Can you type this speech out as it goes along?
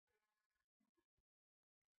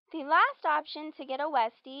The last option to get a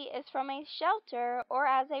westie is from a shelter or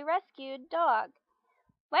as a rescued dog.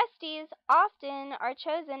 Westies often are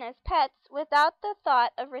chosen as pets without the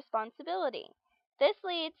thought of responsibility. This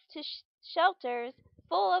leads to shelters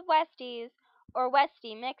full of westies or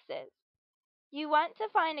westie mixes. You want to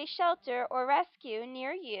find a shelter or rescue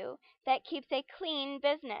near you that keeps a clean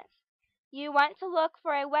business. You want to look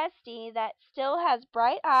for a westie that still has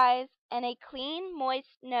bright eyes and a clean,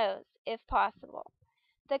 moist nose, if possible.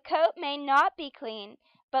 The coat may not be clean,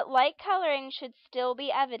 but light coloring should still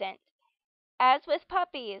be evident. As with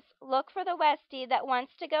puppies, look for the westie that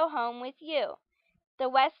wants to go home with you. The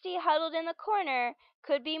westie huddled in the corner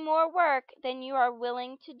could be more work than you are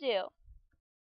willing to do.